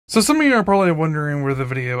So some of you are probably wondering where the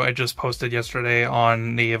video I just posted yesterday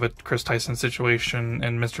on the Ava Chris Tyson situation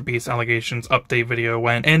and Mr. Beast allegations update video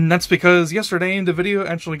went, and that's because yesterday the video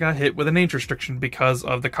actually got hit with an age restriction because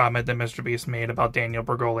of the comment that Mr. Beast made about Daniel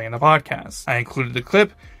Bergoli in the podcast. I included the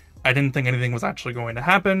clip. I didn't think anything was actually going to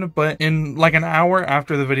happen, but in like an hour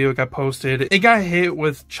after the video got posted, it got hit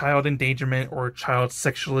with child endangerment or child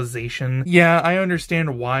sexualization. Yeah, I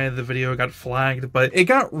understand why the video got flagged, but it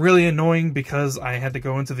got really annoying because I had to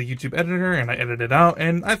go into the YouTube editor and I edited it out,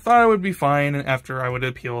 and I thought it would be fine after I would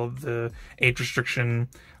appeal the age restriction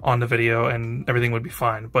on the video and everything would be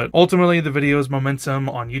fine. But ultimately, the video's momentum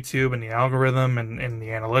on YouTube and the algorithm and the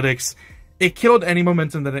analytics, it killed any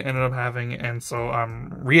momentum that it ended up having, and so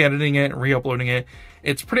I'm re-editing it, re-uploading it.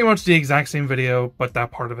 It's pretty much the exact same video, but that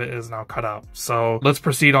part of it is now cut out. So let's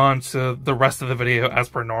proceed on to the rest of the video as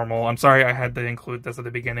per normal. I'm sorry I had to include this at the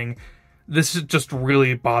beginning. This just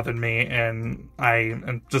really bothered me, and I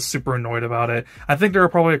am just super annoyed about it. I think there are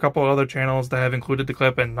probably a couple of other channels that have included the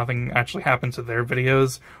clip and nothing actually happened to their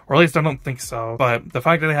videos, or at least I don't think so. But the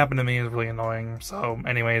fact that it happened to me is really annoying. So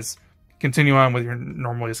anyways, continue on with your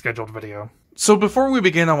normally scheduled video. So before we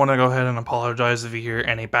begin, I want to go ahead and apologize if you hear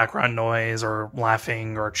any background noise or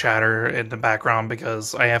laughing or chatter in the background,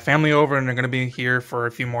 because I have family over and they're going to be here for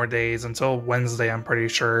a few more days until Wednesday, I'm pretty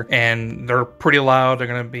sure, and they're pretty loud. They're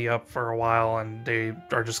going to be up for a while and they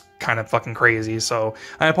are just kind of fucking crazy, so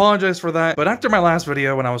I apologize for that. But after my last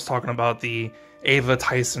video when I was talking about the Ava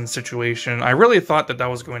Tyson situation, I really thought that that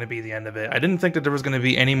was going to be the end of it. I didn't think that there was going to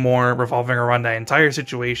be any more revolving around that entire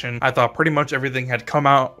situation. I thought pretty much everything had come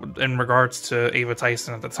out in regards to Ava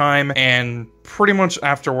Tyson at the time, and pretty much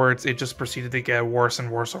afterwards it just proceeded to get worse and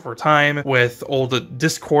worse over time, with old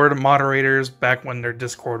Discord moderators back when their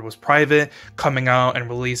Discord was private coming out and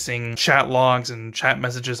releasing chat logs and chat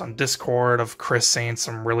messages on Discord of Chris saying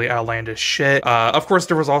some really outlandish shit. Of course,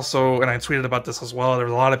 there was also, and I tweeted about this as well, there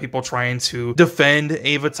was a lot of people trying to defend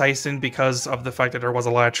Ava Tyson because of the fact that there was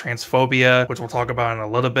a lot of transphobia, which we'll talk about in a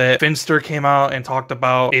little bit. Finster came out and talked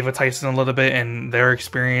about Ava Tyson a little bit and their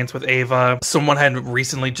experience with Ava. Someone had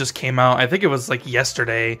recently just came out, I think it was like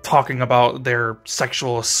yesterday, talking about their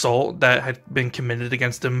sexual assault that had been committed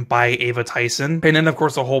against them by Ava Tyson. And then of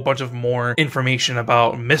course a whole bunch of more information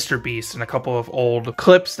about Mr. Beast and a couple of old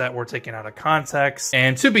clips that were taken out of context.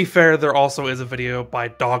 And to be fair, there also is a video by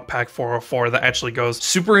Dogpack404 that actually goes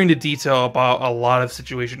super into detail about a lot of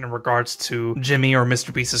situation in regards to Jimmy or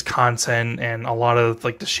Mr. Beast's content and a lot of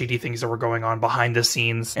like the shady things that were going on behind the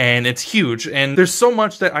scenes, and it's huge, and there's so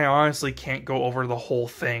much that I honestly can't go over the whole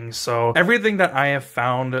thing. So everything that I have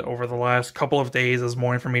found over the last couple of days as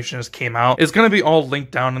more information has came out is going to be all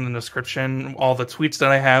linked down in the description. All the tweets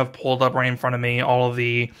that I have pulled up right in front of me, all of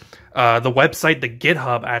the website, the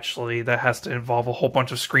GitHub actually, that has to involve a whole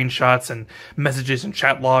bunch of screenshots and messages and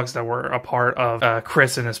chat logs that were a part of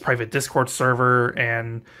Chris and his private Discord server,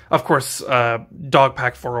 and of course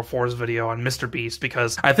Dogpack404's video on Mr. Beast,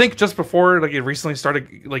 because I think just before like it recently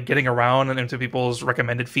started like getting around and into people's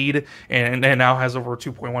recommended feed and now has over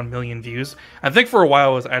 2.1 million views. I think for a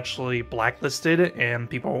while it was actually blacklisted and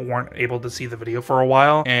people weren't able to see the video for a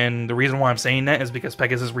while, and the reason why I'm saying that is because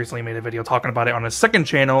Pegasus recently made a video talking about it on his second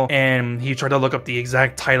channel, and he tried to look up the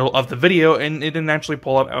exact title of the video and it didn't actually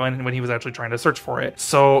pull up when he was actually trying to search for it.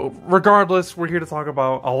 So regardless, we're here to talk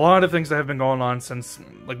about a lot of things that have been going on since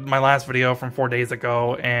like my last video from 4 days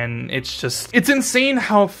ago, and it's insane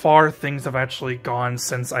how far things have actually gone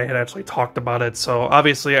since I had actually talked about it. So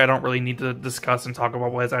obviously I don't really need to discuss and talk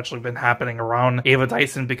about what has actually been happening around Ava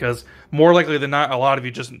Tyson, because more likely than not a lot of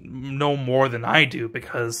you just know more than I do,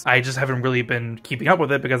 because I just haven't really been keeping up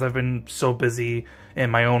with it because I've been so busy in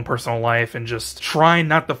my own personal life and just trying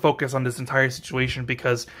not to focus on this entire situation,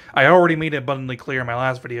 because I already made it abundantly clear in my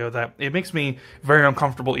last video that it makes me very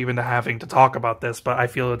uncomfortable even to having to talk about this, but I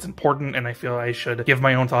feel it's important and I feel I should give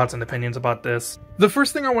my own thoughts and opinions about this. The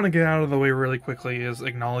first thing I want to get out of the way really quickly is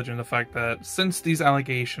acknowledging the fact that since these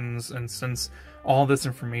allegations and since all this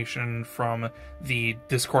information from the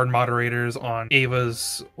Discord moderators on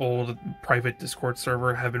Ava's old private Discord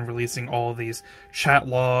server have been releasing all of these chat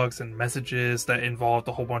logs and messages that involved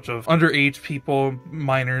a whole bunch of underage people,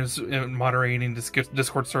 minors, moderating this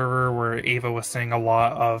Discord server, where Ava was saying a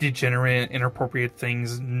lot of degenerate, inappropriate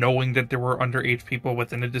things, knowing that there were underage people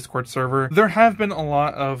within the Discord server. There have been a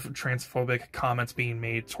lot of transphobic comments being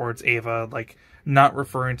made towards Ava, like not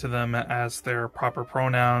referring to them as their proper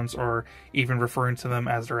pronouns or even referring to them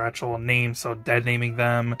as their actual name, so dead naming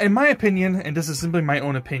them. In my opinion, and this is simply my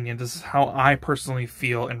own opinion, this is how I personally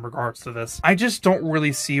feel in regards to this, I just don't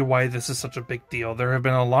really see why this is such a big deal. There have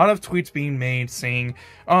been a lot of tweets being made saying,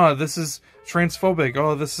 oh, this is transphobic,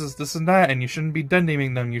 oh, this is that, and you shouldn't be dead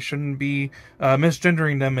naming them, you shouldn't be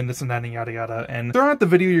misgendering them, and this and that, and yada yada. And throughout the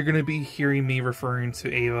video, you're going to be hearing me referring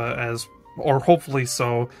to Ava as, or hopefully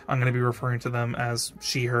so, I'm going to be referring to them as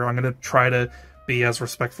she, her. I'm going to try to be as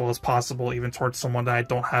respectful as possible, even towards someone that I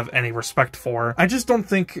don't have any respect for. I just don't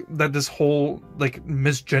think that this whole, like,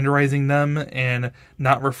 misgenderizing them and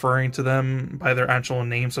not referring to them by their actual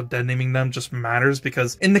names, so dead naming them, just matters,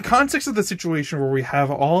 because in the context of the situation where we have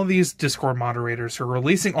all of these Discord moderators who are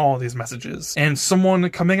releasing all of these messages, and someone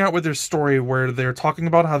coming out with their story where they're talking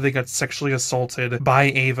about how they got sexually assaulted by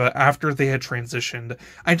Ava after they had transitioned,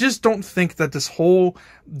 I just don't think that this whole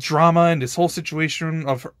drama and this whole situation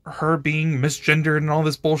of her being misgendered and all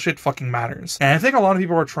this bullshit fucking matters. And I think a lot of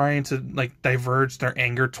people are trying to, like, diverge their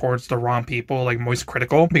anger towards the wrong people, like Moist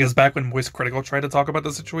Critical, because back when Moist Critical tried to talk about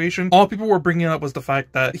the situation, all people were bringing up was the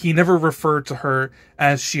fact that he never referred to her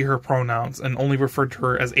as she, her pronouns, and only referred to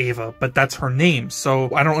her as Ava, but that's her name,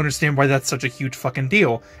 so I don't understand why that's such a huge fucking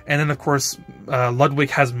deal. And then, of course, Ludwig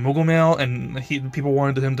has Moogle Mail, and people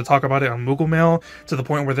wanted him to talk about it on Moogle Mail, to the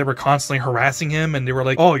point where they were constantly harassing him, and they were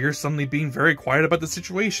like, oh, you're suddenly being very quiet about the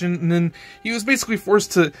situation, and then he was basically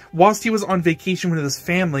forced to, whilst he was on vacation with his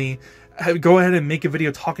family, go ahead and make a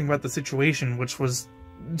video talking about the situation, which was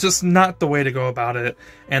just not the way to go about it.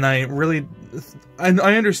 And I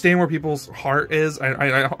understand where people's heart is.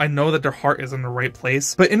 I know that their heart is in the right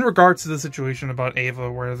place, but in regards to the situation about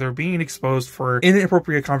Ava, where they're being exposed for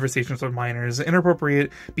inappropriate conversations with minors,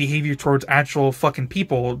 inappropriate behavior towards actual fucking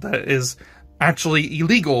people that is actually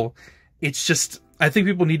illegal, it's just, I think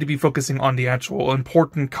people need to be focusing on the actual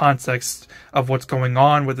important context of what's going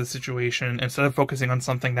on with the situation, instead of focusing on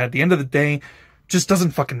something that at the end of the day just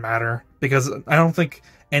doesn't fucking matter. Because I don't think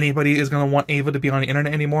anybody is going to want Ava to be on the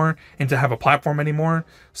internet anymore and to have a platform anymore.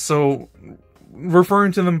 So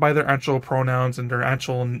referring to them by their actual pronouns and their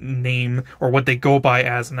actual name, or what they go by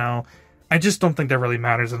as now, I just don't think that really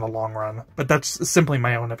matters in the long run, but that's simply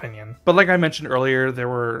my own opinion. But like I mentioned earlier, there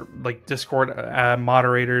were, like, Discord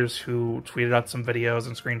moderators who tweeted out some videos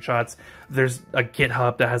and screenshots. There's a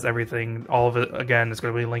GitHub that has everything. All of it, again, is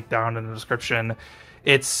going to be linked down in the description.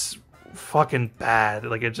 It's fucking bad.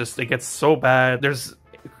 Like, it gets so bad. There's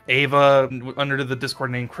Ava under the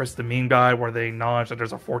Discord name Chris the Meme Guy, where they acknowledge that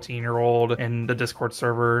there's a 14-year-old in the Discord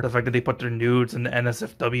server. The fact that they put their nudes in the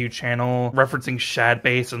NSFW channel, referencing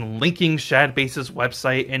Shadbase and linking Shadbase's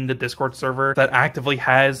website in the Discord server that actively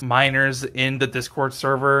has minors in the Discord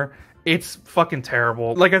server. It's fucking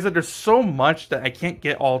terrible. Like I said, there's so much that I can't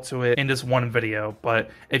get all to it in this one video,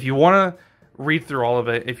 but if you want to read through all of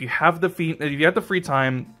it, if you have the free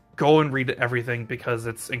time, go and read everything, because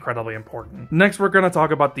it's incredibly important. Next, we're going to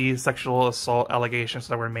talk about the sexual assault allegations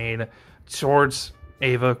that were made towards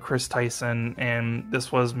Ava Chris Tyson, and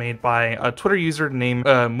this was made by a Twitter user named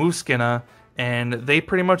Mooskina, and they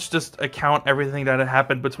pretty much just account everything that had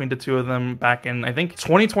happened between the two of them back in, I think,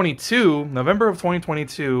 2022, November of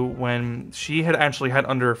 2022, when she had actually had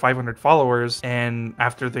under 500 followers, and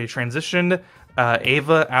after they transitioned,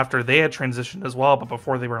 Ava, after they had transitioned as well, but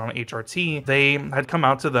before they were on HRT, they had come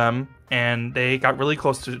out to them, and they got really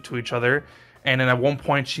close to each other. And then at one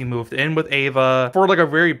point, she moved in with Ava. For like a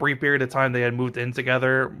very brief period of time, they had moved in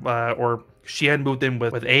together, or she had moved in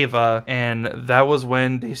with Ava, and that was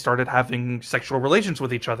when they started having sexual relations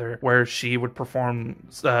with each other, where she would perform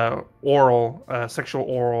sexual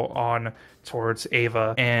oral on towards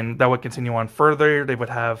Ava, and that would continue on further. They would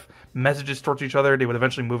have messages towards each other. They would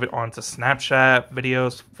eventually move it on to Snapchat,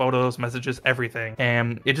 videos, photos, messages, everything,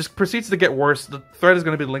 and it just proceeds to get worse. The thread is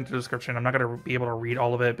going to be linked in the description. I'm not going to be able to read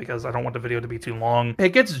all of it because I don't want the video to be too long. It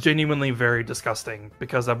gets genuinely very disgusting,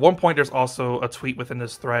 because at one point there's also a tweet within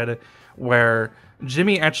this thread where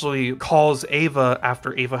Jimmy actually calls Ava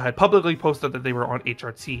after Ava had publicly posted that they were on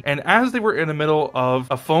HRT. And as they were in the middle of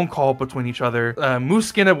a phone call between each other,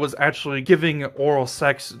 Mooskina was actually giving oral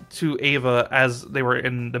sex to Ava as they were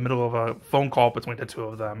in the middle of a phone call between the two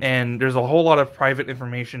of them. And there's a whole lot of private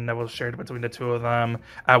information that was shared between the two of them.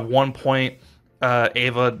 At one point,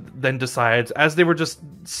 Ava then decides, as they were just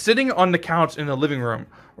sitting on the couch in the living room,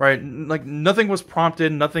 right? Like, nothing was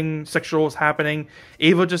prompted, nothing sexual was happening.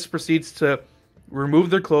 Ava just proceeds to remove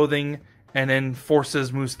their clothing and then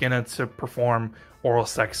forces Mooskina to perform oral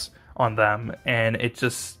sex on them. And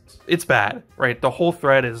it's bad, right? The whole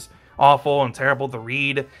thread is awful and terrible to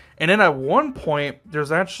read. And then at one point,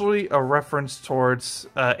 there's actually a reference towards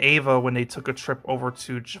Ava when they took a trip over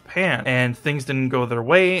to Japan, and things didn't go their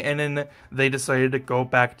way, and then they decided to go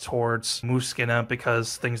back towards Muskina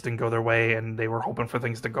because things didn't go their way, and they were hoping for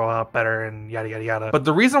things to go out better, and yada yada yada. But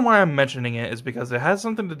the reason why I'm mentioning it is because it has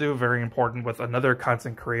something to do very important with another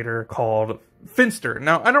content creator called Finster.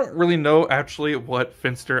 Now, I don't really know actually what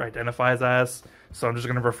Finster identifies as, so I'm just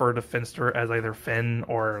going to refer to Finster as either Finn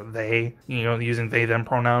or they, you know, using they, them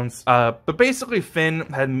pronouns. But basically, Finn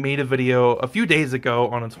had made a video a few days ago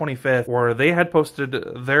on the 25th where they had posted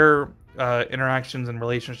their interactions and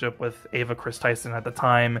relationship with Ava Chris Tyson at the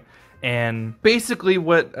time. And basically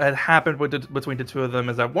what had happened between the two of them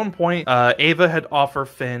is at one point, Ava had offered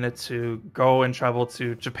Finn to go and travel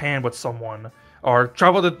to Japan with someone, or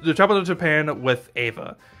travel to Japan with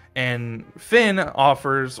Ava. And Finn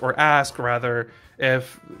offers, or asks rather,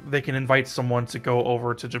 if they can invite someone to go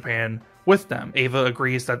over to Japan with them. Ava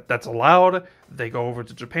agrees that that's allowed. They go over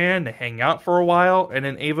to Japan, they hang out for a while, and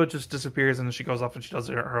then Ava just disappears and then she goes off and she does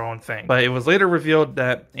her own thing. But it was later revealed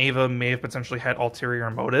that Ava may have potentially had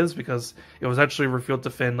ulterior motives, because it was actually revealed to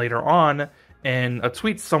Finn later on in a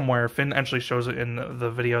tweet somewhere. Finn actually shows it in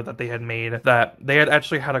the video that they had made, that they had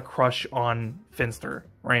actually had a crush on Finster,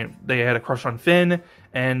 right? They had a crush on Finn,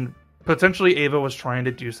 and potentially Ava was trying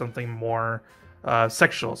to do something more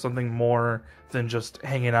sexual, something more than just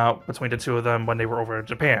hanging out between the two of them when they were over in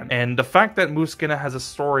Japan. And the fact that Muskina has a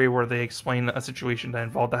story where they explain a situation that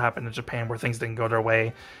involved that happened in Japan where things didn't go their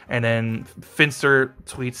way, and then Finster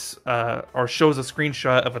tweets or shows a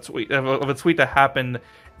screenshot of a tweet that happened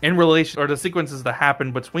in relation, or the sequences that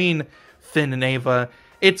happened between Finn and Ava,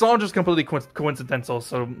 it's all just completely coincidental.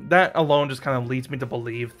 So that alone just kind of leads me to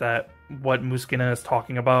believe that what Muskina is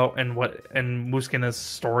talking about and Muskina's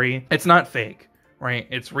story, it's not fake, right?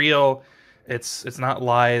 It's real. It's not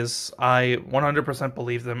lies. I 100%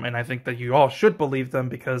 believe them, and I think that you all should believe them,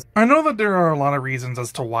 because I know that there are a lot of reasons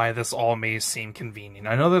as to why this all may seem convenient.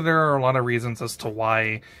 I know that there are a lot of reasons as to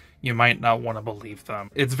why you might not want to believe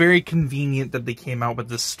them. It's very convenient that they came out with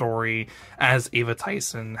this story as Ava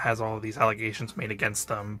Tyson has all of these allegations made against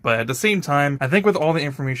them. But at the same time, I think with all the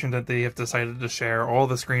information that they have decided to share, all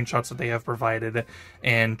the screenshots that they have provided,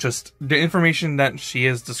 and just the information that she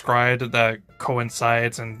has described that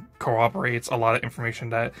coincides and corroborates a lot of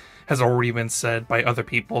information that has already been said by other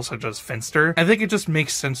people, such as Finster, I think it just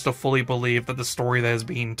makes sense to fully believe that the story that is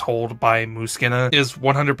being told by Muskina is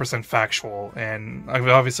 100% factual. And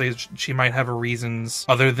obviously she might have her reasons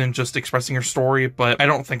other than just expressing her story, but I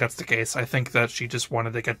don't think that's the case. I think that she just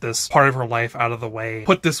wanted to get this part of her life out of the way,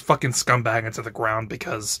 put this fucking scumbag into the ground,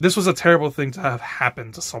 because this was a terrible thing to have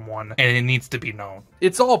happened to someone, and it needs to be known.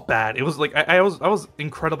 It's all bad. It was like, I was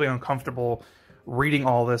incredibly uncomfortable reading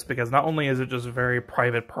all this, because not only is it just very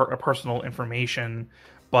private, personal information,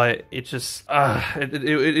 but it just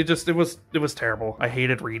it was terrible. I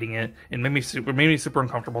hated reading it. It made me super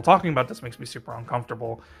uncomfortable. Talking about this makes me super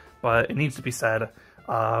uncomfortable, but it needs to be said.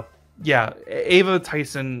 Yeah, Ava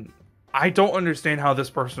Tyson, I don't understand how this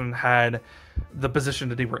person had the position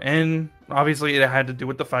that they were in. Obviously, it had to do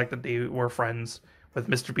with the fact that they were friends with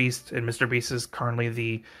Mr. Beast, and Mr. Beast is currently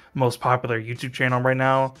the most popular YouTube channel right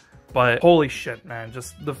now. But holy shit, man,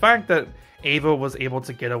 just the fact that Ava was able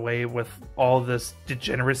to get away with all this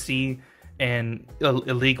degeneracy and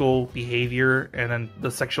illegal behavior, and then the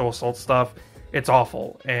sexual assault stuff, it's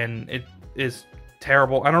awful, and it is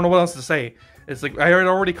terrible. I don't know what else to say. It's like, I had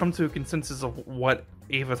already come to a consensus of what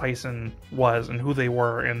Ava Tyson was and who they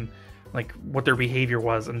were, and like what their behavior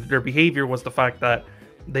was. And their behavior was the fact that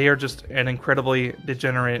they are just an incredibly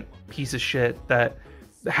degenerate piece of shit that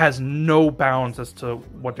has no bounds as to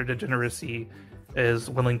what their degeneracy is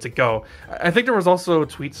willing to go. I think there was also a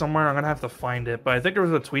tweet somewhere, I'm gonna have to find it, but I think there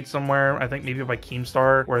was a tweet somewhere, I think maybe by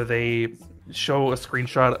Keemstar, where they show a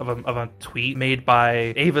screenshot of a tweet made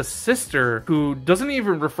by Ava's sister, who doesn't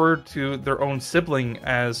even refer to their own sibling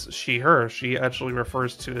as she, her. She actually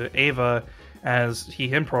refers to Ava as he,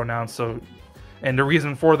 him pronouns. So, and the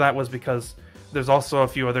reason for that was because there's also a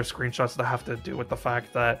few other screenshots that have to do with the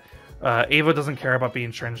fact that Ava doesn't care about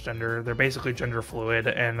being transgender. They're basically gender fluid,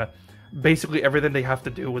 and basically everything they have to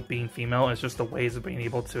do with being female is just the ways of being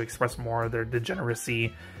able to express more of their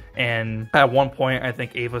degeneracy. And at one point, I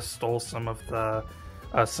think Ava stole some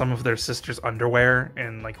of their sister's underwear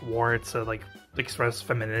and like wore it to like express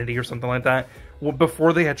femininity or something like that. Well,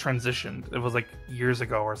 before they had transitioned, it was like years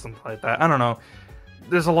ago or something like that. I don't know.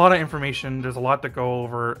 There's a lot of information. There's a lot to go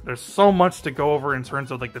over. There's so much to go over in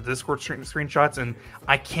terms of like the Discord screenshots, and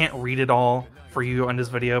I can't read it all for you on this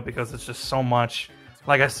video because it's just so much.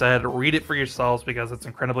 Like I said, read it for yourselves because it's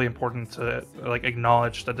incredibly important to like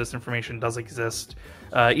acknowledge that this information does exist.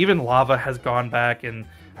 Even Lava has gone back and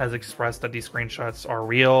has expressed that these screenshots are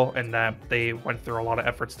real and that they went through a lot of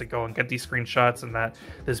efforts to go and get these screenshots, and that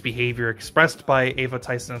this behavior expressed by Ava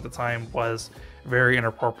Tyson at the time was very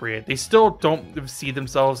inappropriate. They still don't see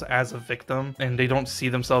themselves as a victim, and they don't see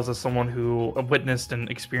themselves as someone who witnessed and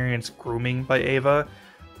experienced grooming by Ava,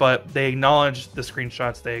 but they acknowledge the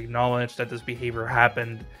screenshots, they acknowledge that this behavior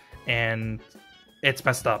happened, and it's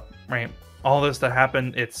messed up, right? All this that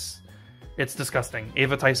happened, it's disgusting.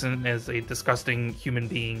 Ava Tyson is a disgusting human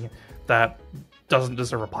being that doesn't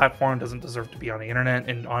deserve a platform, doesn't deserve to be on the internet,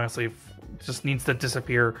 and honestly just needs to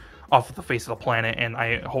disappear off of the face of the planet. And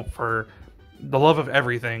I hope for the love of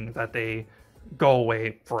everything that they go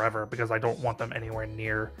away forever, because I don't want them anywhere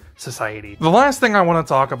near society. The last thing I want to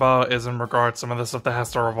talk about is in regards to some of the stuff that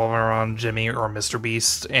has to revolve around Jimmy or Mr.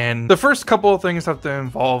 Beast. And the first couple of things have to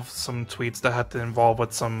involve some tweets that have to involve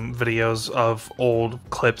with some videos of old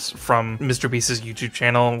clips from Mr. Beast's YouTube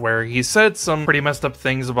channel, where he said some pretty messed up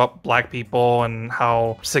things about black people and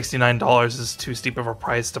how $69 is too steep of a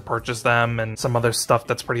price to purchase them, and some other stuff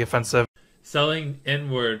that's pretty offensive. Selling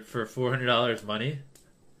N-word for $400 money?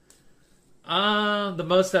 The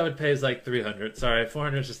most I would pay is like $300. Sorry,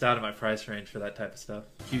 $400 is just out of my price range for that type of stuff.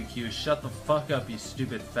 QQ, shut the fuck up, you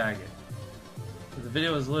stupid faggot. If the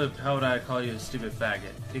video was looped, how would I call you a stupid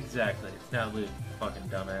faggot? Exactly, it's not looped, fucking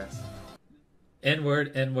dumbass.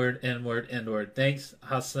 N-word, N-word, N-word, N-word. Thanks,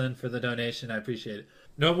 Hassan, for the donation, I appreciate it.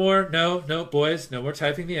 No more, no, boys, no more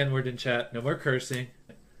typing the N-word in chat, no more cursing.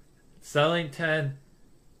 Selling 10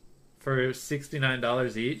 for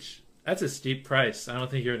 $69 each? That's a steep price. I don't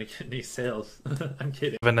think you're going to get any sales. I'm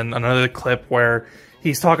kidding. And then another clip where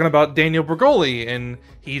he's talking about Daniel Bergoli, and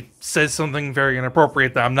he says something very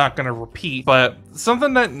inappropriate that I'm not going to repeat, but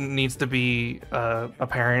something that needs to be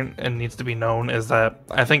apparent and needs to be known is that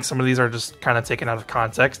I think some of these are just kind of taken out of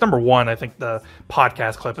context. Number one, I think the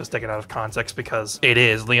podcast clip is taken out of context because it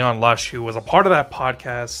is. Leon Lush, who was a part of that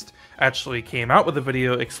podcast, actually came out with a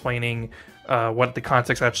video explaining what the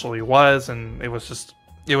context actually was, and it was just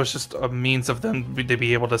a means of them to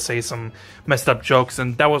be able to say some messed up jokes,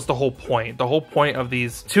 and that was the whole point. The whole point of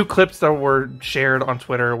these two clips that were shared on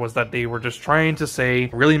Twitter was that they were just trying to say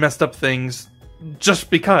really messed up things just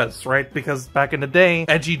because, right? Because back in the day,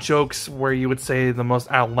 edgy jokes where you would say the most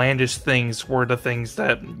outlandish things were the things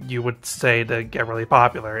that you would say to get really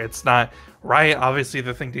popular. It's not right. Obviously,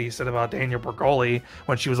 the thing that he said about Daniel Bergoli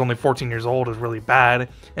when she was only 14 years old is really bad,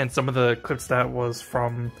 and some of the clips that was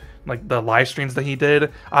from like the live streams that he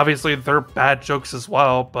did, obviously they're bad jokes as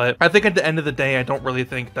well, but I think at the end of the day, I don't really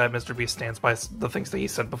think that Mr. Beast stands by the things that he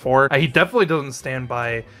said before. He definitely doesn't stand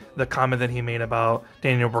by the comment that he made about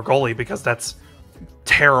Daniel Bergoli, because that's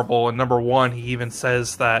terrible. And number one, he even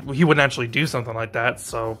says that he wouldn't actually do something like that,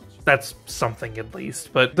 so that's something at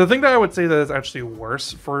least. But the thing that I would say that is actually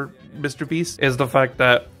worse for Mr. Beast is the fact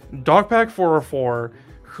that Dogpack404,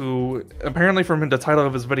 who apparently from the title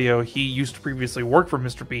of his video, he used to previously work for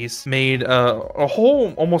Mr. Beast, made a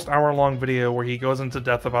whole almost hour-long video where he goes into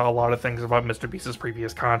depth about a lot of things about Mr. Beast's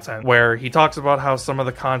previous content, where he talks about how some of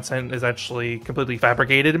the content is actually completely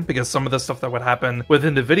fabricated, because some of the stuff that would happen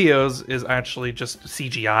within the videos is actually just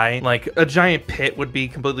CGI. Like, a giant pit would be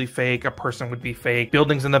completely fake, a person would be fake,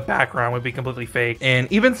 buildings in the background would be completely fake, and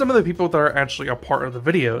even some of the people that are actually a part of the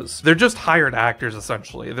videos, they're just hired actors,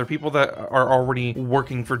 essentially. They're people that are already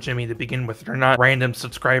working for Jimmy to begin with. They're not random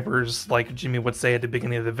subscribers like Jimmy would say at the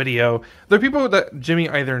beginning of the video. They're people that Jimmy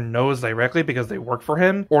either knows directly because they work for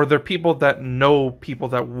him, or they're people that know people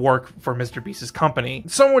that work for Mr. Beast's company.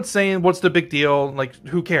 Some would say, what's the big deal? Like,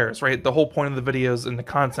 who cares, right? The whole point of the videos and the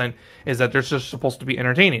content is that they're just supposed to be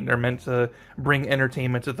entertaining. They're meant to bring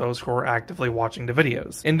entertainment to those who are actively watching the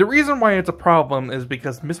videos. And the reason why it's a problem is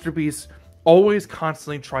because Mr. Beast always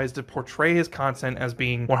constantly tries to portray his content as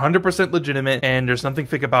being 100% legitimate, and there's nothing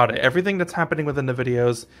fake about it. Everything that's happening within the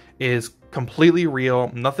videos is completely real.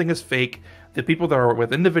 Nothing is fake. The people that are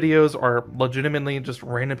within the videos are legitimately just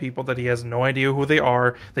random people that he has no idea who they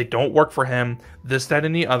are. They don't work for him, this, that,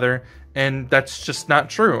 and the other, and that's just not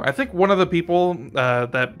true. I think one of the people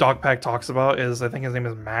that Dogpack talks about is, I think his name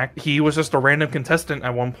is Mac. He was just a random contestant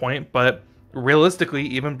at one point, but realistically,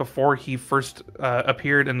 even before he first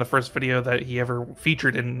appeared in the first video that he ever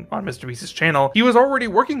featured on Mr. Beast's channel, he was already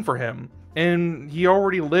working for him, and he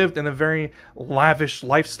already lived in a very lavish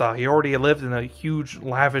lifestyle. He already lived in a huge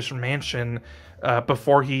lavish mansion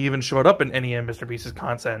before he even showed up in any of Mr. Beast's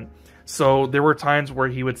content. So there were times where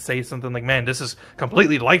he would say something like, man, this is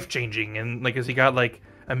completely life-changing, and like, as he got like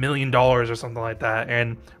 $1 million or something like that.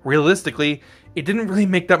 And realistically, it didn't really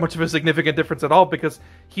make that much of a significant difference at all because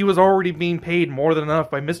he was already being paid more than enough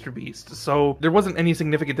by MrBeast. So there wasn't any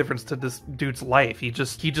significant difference to this dude's life. He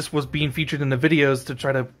just was being featured in the videos to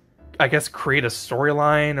try to, I guess, create a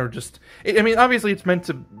storyline, or just, I mean, obviously it's meant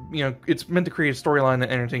to, you know, it's meant to create a storyline and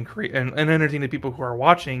entertain the people who are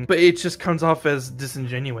watching, but it just comes off as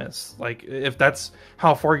disingenuous. Like, if that's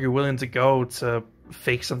how far you're willing to go to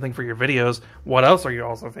fake something for your videos, what else are you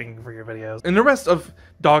also faking for your videos? And the rest of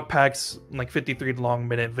Dogpack's like 53 long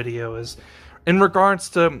minute video is in regards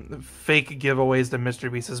to fake giveaways that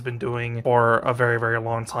MrBeast has been doing for a very, very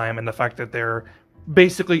long time, and the fact that they're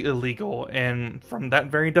basically illegal. And from that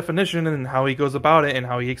very definition and how he goes about it and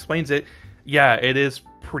how he explains it, yeah, it is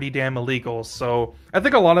pretty damn illegal. So I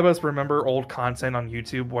think a lot of us remember old content on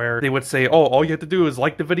YouTube where they would say, oh, all you have to do is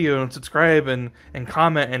like the video and subscribe and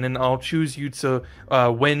comment, and then I'll choose you to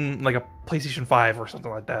win like a PlayStation 5 or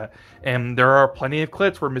something like that. And there are plenty of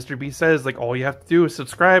clips where MrBeast says, like, all you have to do is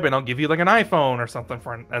subscribe and I'll give you like an iPhone or something,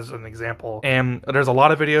 as an example. And there's a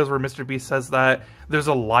lot of videos where MrBeast says that. There's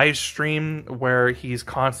a live stream where he's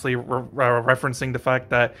constantly referencing the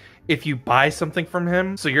fact that if you buy something from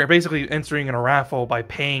him, so you're basically entering in a raffle by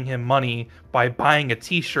paying him money, by buying a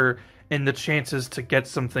t-shirt, and the chances to get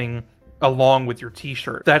something along with your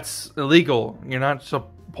t-shirt. That's illegal. You're not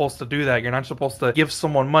supposed to do that. You're not supposed to give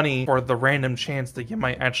someone money for the random chance that you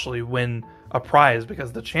might actually win a prize,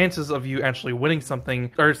 because the chances of you actually winning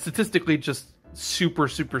something are statistically just super,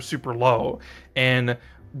 super, super low. And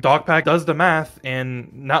Dogpack does the math,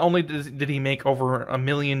 and not only did he make over $1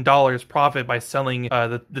 million profit by selling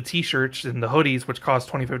the t-shirts and the hoodies, which cost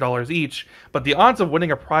 $25 each, but the odds of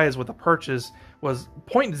winning a prize with a purchase was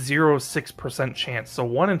 0.06% chance. So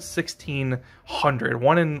 1 in 1,600,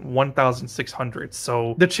 1 in 1,600.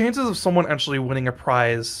 So the chances of someone actually winning a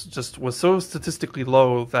prize just was so statistically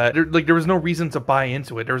low that there was no reason to buy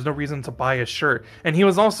into it. There was no reason to buy a shirt. And he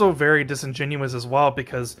was also very disingenuous as well,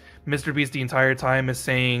 because MrBeast the entire time is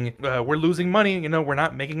saying, we're losing money, you know, we're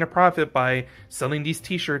not making a profit by selling these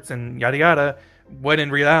t-shirts and yada yada. When in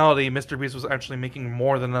reality, MrBeast was actually making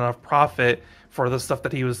more than enough profit for the stuff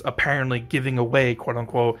that he was apparently giving away, quote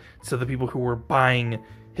unquote, to the people who were buying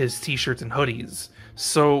his t-shirts and hoodies.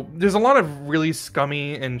 So there's a lot of really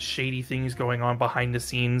scummy and shady things going on behind the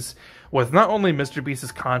scenes with not only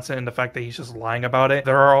MrBeast's content and the fact that he's just lying about it.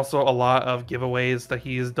 There are also a lot of giveaways that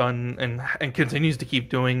he has done and continues to keep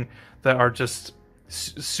doing that are just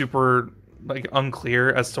super like unclear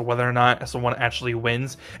as to whether or not someone actually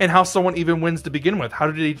wins, and how someone even wins to begin with. How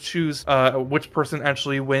did he choose which person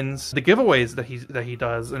actually wins the giveaways that he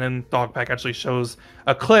does? And then Dogpack actually shows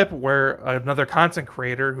a clip where another content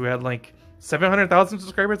creator who had like 700,000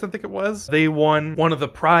 subscribers, I think it was, they won one of the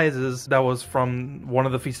prizes that was from one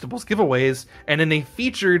of the Feastables giveaways, and then they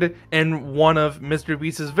featured in one of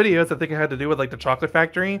MrBeast's videos. I think it had to do with like the chocolate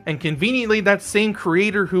factory, and conveniently that same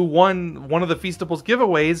creator who won one of the Feastables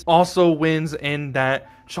giveaways also wins in that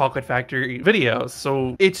chocolate factory video.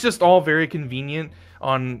 So it's just all very convenient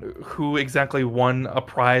on who exactly won a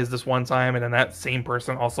prize this one time, and then that same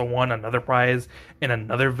person also won another prize in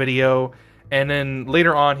another video. And then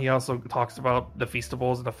later on, he also talks about the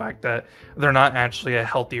Feastables and the fact that they're not actually a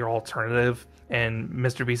healthier alternative. And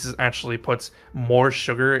MrBeast actually puts more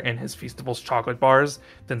sugar in his Feastables chocolate bars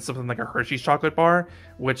than something like a Hershey's chocolate bar,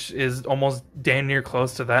 which is almost damn near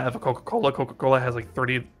close to that of a Coca-Cola. Coca-Cola has like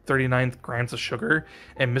 39 grams of sugar,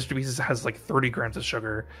 and MrBeast has like 30 grams of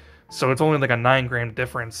sugar. So it's only like a 9-gram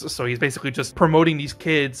difference. So he's basically just promoting these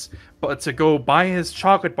kids but to go buy his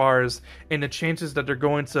chocolate bars, and the chances that they're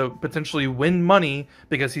going to potentially win money,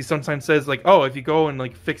 because he sometimes says like, oh, if you go and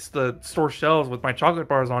like fix the store shelves with my chocolate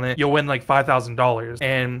bars on it, you'll win like $5,000.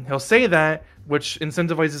 And he'll say that, which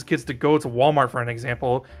incentivizes kids to go to Walmart, for an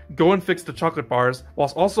example, go and fix the chocolate bars,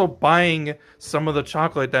 whilst also buying some of the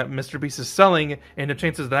chocolate that MrBeast is selling, and the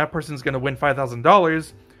chances that person's going to win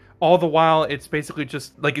 $5,000. All the while, it's basically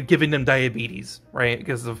just like giving them diabetes, right?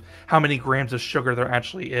 Because of how many grams of sugar there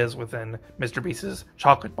actually is within MrBeast's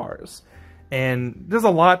chocolate bars. And there's a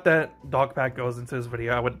lot that Dogpack goes into this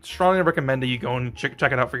video. I would strongly recommend that you go and check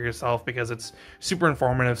it out for yourself, because it's super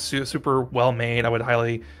informative, super well made. I would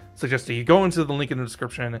highly suggest that you go into the link in the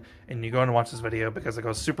description and you go and watch this video, because it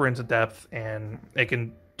goes super into depth and it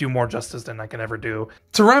can do more justice than I can ever do.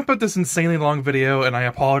 To wrap up this insanely long video, and I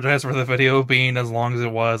apologize for the video being as long as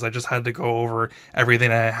it was, I just had to go over everything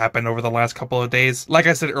that happened over the last couple of days. Like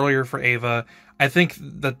I said earlier for Ava, I think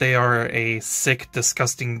that they are a sick,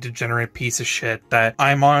 disgusting, degenerate piece of shit that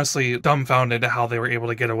I'm honestly dumbfounded at how they were able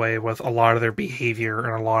to get away with a lot of their behavior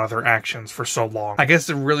and a lot of their actions for so long. I guess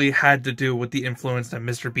it really had to do with the influence that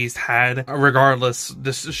Mr. Beast had. Regardless,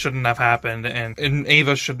 this shouldn't have happened, and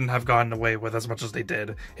Ava shouldn't have gotten away with as much as they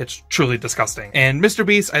did. It's truly disgusting. And Mr.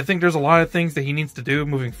 Beast, I think there's a lot of things that he needs to do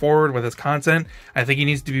moving forward with his content. I think he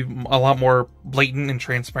needs to be a lot more blatant and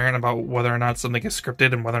transparent about whether or not something is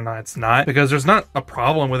scripted and whether or not it's not, because there's not a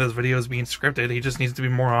problem with his videos being scripted. He just needs to be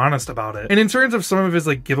more honest about it. And in terms of some of his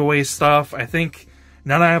like giveaway stuff, I think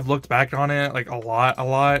now that I've looked back on it like a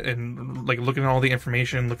lot, and like looking at all the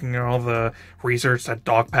information, looking at all the research that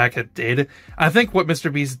Dogpack had did, I think what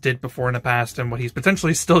Mr. Beast did before in the past and what he's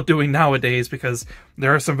potentially still doing nowadays, because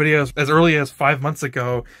there are some videos as early as 5 months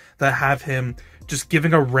ago that have him just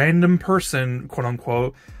giving a random person, quote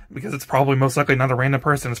unquote, because it's probably most likely not a random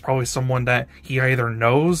person, it's probably someone that he either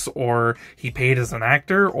knows or he paid as an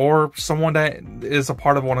actor or someone that is a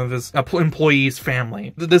part of one of his employees'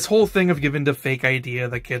 family. This whole thing of giving the fake idea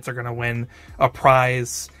that kids are going to win a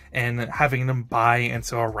prize and having them buy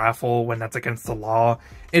into a raffle when that's against the law,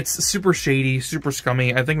 it's super shady, super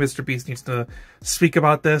scummy. I think Mr. Beast needs to speak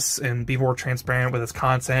about this and be more transparent with his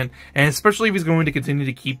content, and especially if he's going to continue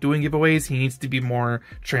to keep doing giveaways, he needs to be more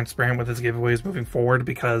transparent with his giveaways moving forward,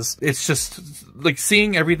 because it's just like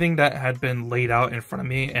seeing everything that had been laid out in front of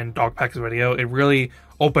me in Dogpack's video, it really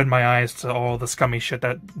opened my eyes to all the scummy shit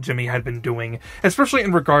that Jimmy had been doing, especially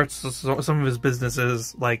in regards to some of his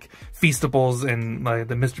businesses like Feastables and like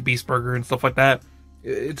the Mr. Beast Burger and stuff like that.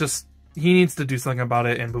 It just, he needs to do something about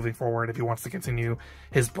it and moving forward if he wants to continue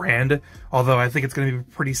his brand, although I think it's going to be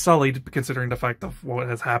pretty sullied considering the fact of what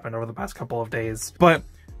has happened over the past couple of days. But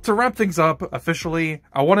to wrap things up officially,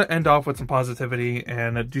 I want to end off with some positivity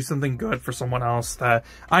and do something good for someone else that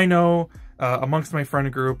I know amongst my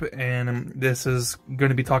friend group, and this is going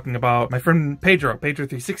to be talking about my friend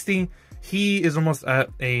Pedro360. He is almost at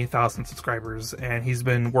 1,000 subscribers, and he's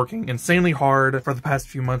been working insanely hard for the past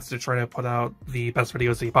few months to try to put out the best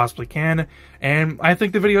videos that he possibly can, and I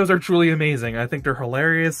think the videos are truly amazing. I think they're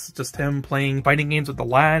hilarious, just him playing fighting games with the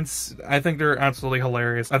lads. I think they're absolutely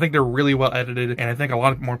hilarious. I think they're really well edited, and I think a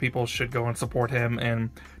lot more people should go and support him. And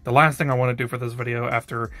the last thing I want to do for this video,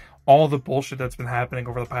 after all the bullshit that's been happening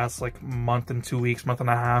over the past like month and 2 weeks, month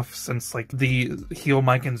and a half, since like the Heel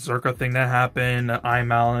Mike and Zerka thing that happened,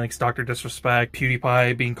 I'm Alex, Dr. Disrespect,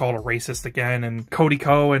 PewDiePie being called a racist again, and Cody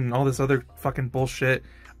Co and all this other fucking bullshit.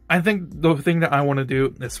 I think the thing that I want to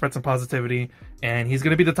do is spread some positivity, and he's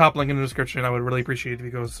going to be the top link in the description. I would really appreciate it if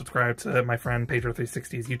you go subscribe to my friend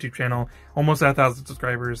Pedro360's YouTube channel. Almost at 1,000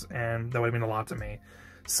 subscribers, and that would mean a lot to me.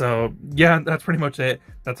 So yeah, that's pretty much it.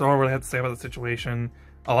 That's all I really have to say about the situation.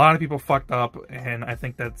 A lot of people fucked up, and I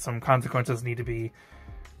think that some consequences need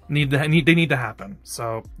to happen.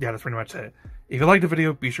 So yeah, that's pretty much it. If you liked the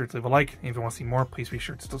video, be sure to leave a like. And if you want to see more, please be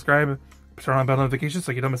sure to subscribe. Turn on bell notifications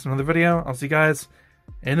so you don't miss another video. I'll see you guys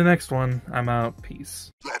in the next one. I'm out.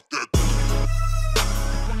 Peace.